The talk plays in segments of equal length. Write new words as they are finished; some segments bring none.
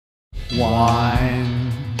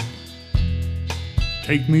Wine,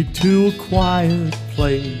 take me to a quiet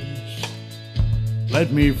place.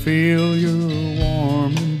 Let me feel your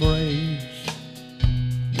warm embrace.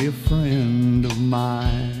 Be a friend of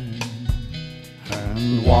mine.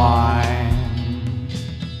 And wine,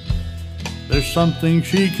 there's something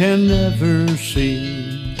she can never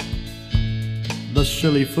see. The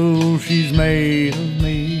silly fool she's made of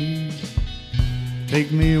me.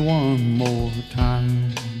 Take me one more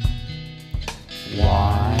time.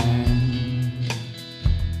 Wine,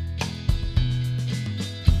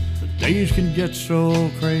 the days can get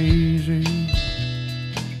so crazy,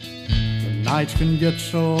 the nights can get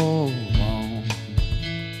so long.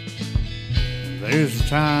 There's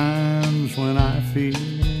times when I feel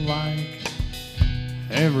like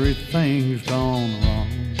everything's gone wrong.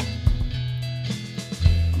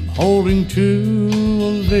 I'm holding to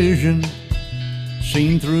a vision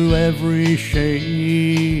seen through every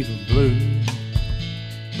shade of blue.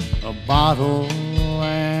 A bottle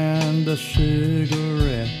and a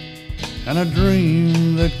cigarette and a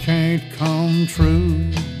dream that can't come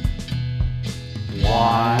true.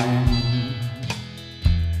 Wine,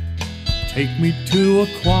 take me to a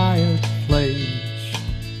quiet place.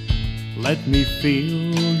 Let me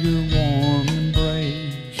feel your warm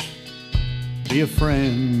embrace. Be a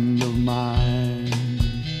friend of mine.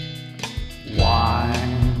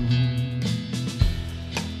 Wine,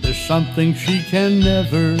 there's something she can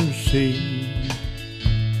never see.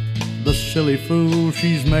 The silly fool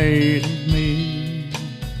she's made of me.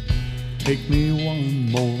 Take me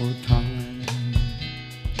one more time.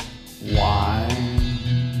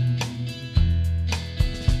 Wine,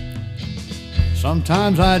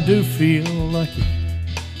 sometimes I do feel lucky,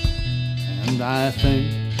 and I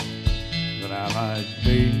think that I might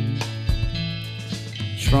be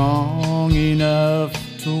strong enough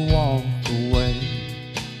to walk away,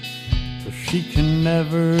 'cause she can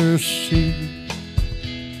never see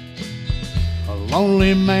a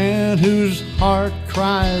lonely man whose heart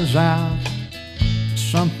cries out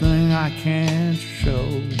something I can't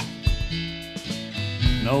show.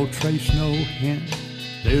 No trace, no hint,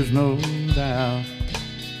 there's no doubt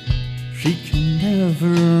she can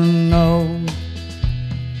never know.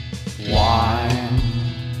 Wine,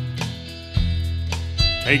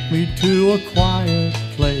 take me to a quiet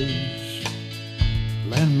place.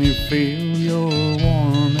 Let me feel your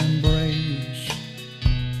warm embrace.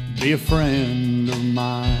 Be a friend of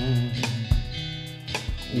mine.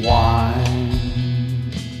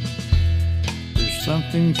 Wine, there's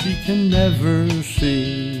something she can never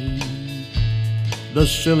see. The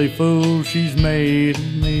silly fool she's made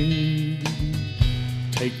of me.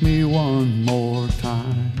 Take me one more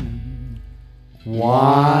time.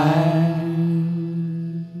 Wine.